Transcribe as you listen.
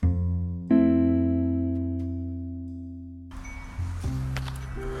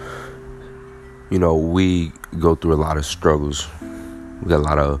We go through a lot of struggles. We got a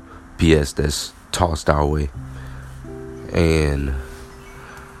lot of BS that's tossed our way. And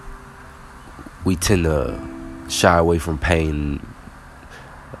we tend to shy away from pain,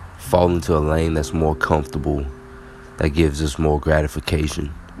 fall into a lane that's more comfortable, that gives us more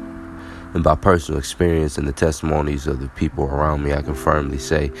gratification. And by personal experience and the testimonies of the people around me, I can firmly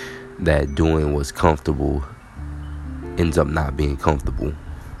say that doing what's comfortable ends up not being comfortable.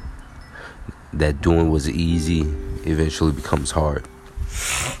 That doing what's easy eventually becomes hard.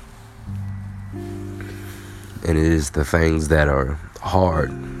 And it is the things that are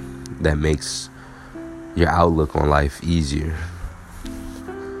hard that makes your outlook on life easier.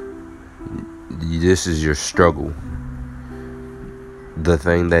 This is your struggle. The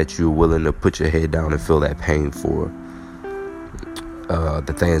thing that you're willing to put your head down and feel that pain for.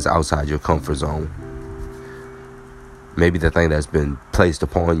 The thing that's outside your comfort zone. Maybe the thing that's been placed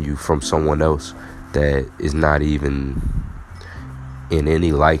upon you from someone else that is not even in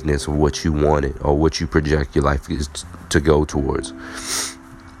any likeness of what you wanted or what you project your life is to go towards.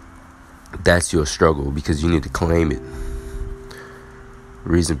 That's your struggle because you need to claim it.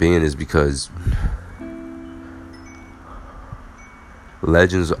 Reason being is because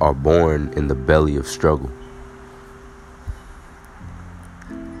legends are born in the belly of struggle.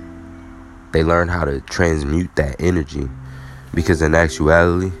 They learn how to transmute that energy because in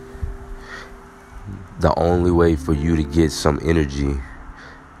actuality, the only way for you to get some energy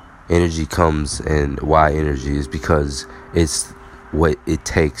comes, and why energy is because it's what it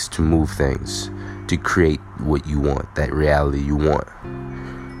takes to move things, to create what you want, that reality you want.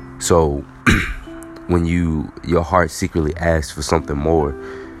 So when your heart secretly asks for something more,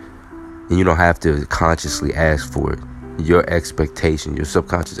 and you don't have to consciously ask for it, your expectation, your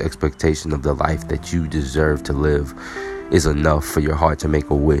subconscious expectation of the life that you deserve to live is enough for your heart to make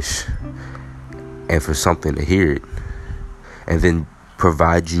a wish and for something to hear it and then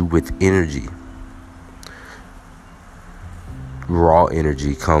provide you with energy. Raw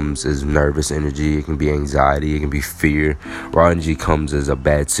energy comes as nervous energy. It can be anxiety. It can be fear. Raw energy comes as a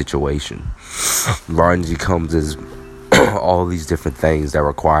bad situation. Raw energy comes as all these different things that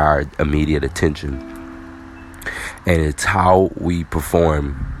require our immediate attention. And it's how we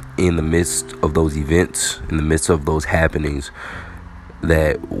perform in the midst of those events, in the midst of those happenings,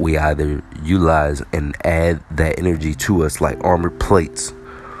 that we either utilize and add that energy to us like armored plates,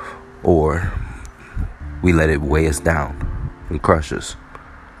 or we let it weigh us down and crush us.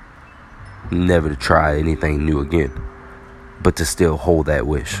 Never to try anything new again, but to still hold that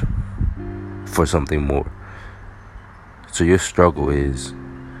wish for something more. So your struggle is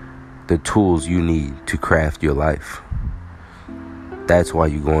the tools you need to craft your life. That's why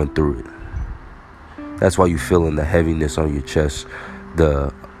you're going through it. That's why you're feeling the heaviness on your chest,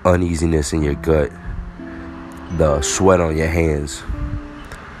 the uneasiness in your gut, the sweat on your hands.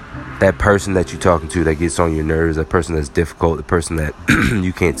 That person that you're talking to that gets on your nerves, that person that's difficult, the person that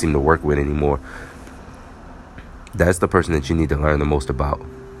you can't seem to work with anymore, that's the person that you need to learn the most about.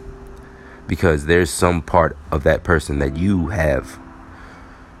 Because there's some part of that person that you have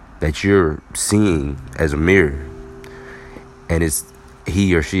that you're seeing as a mirror, and it's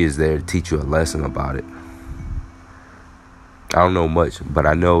he or she is there to teach you a lesson about it. I don't know much, but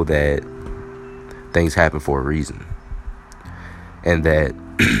I know that things happen for a reason, and that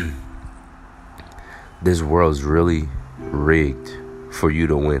this world is really rigged for you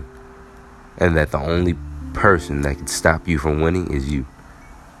to win, and that the only person that can stop you from winning is you,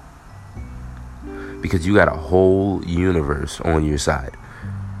 because you got a whole universe on your side.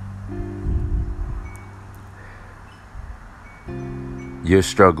 Your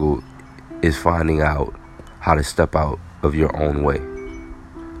struggle is finding out how to step out of your own way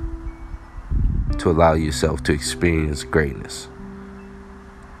to allow yourself to experience greatness.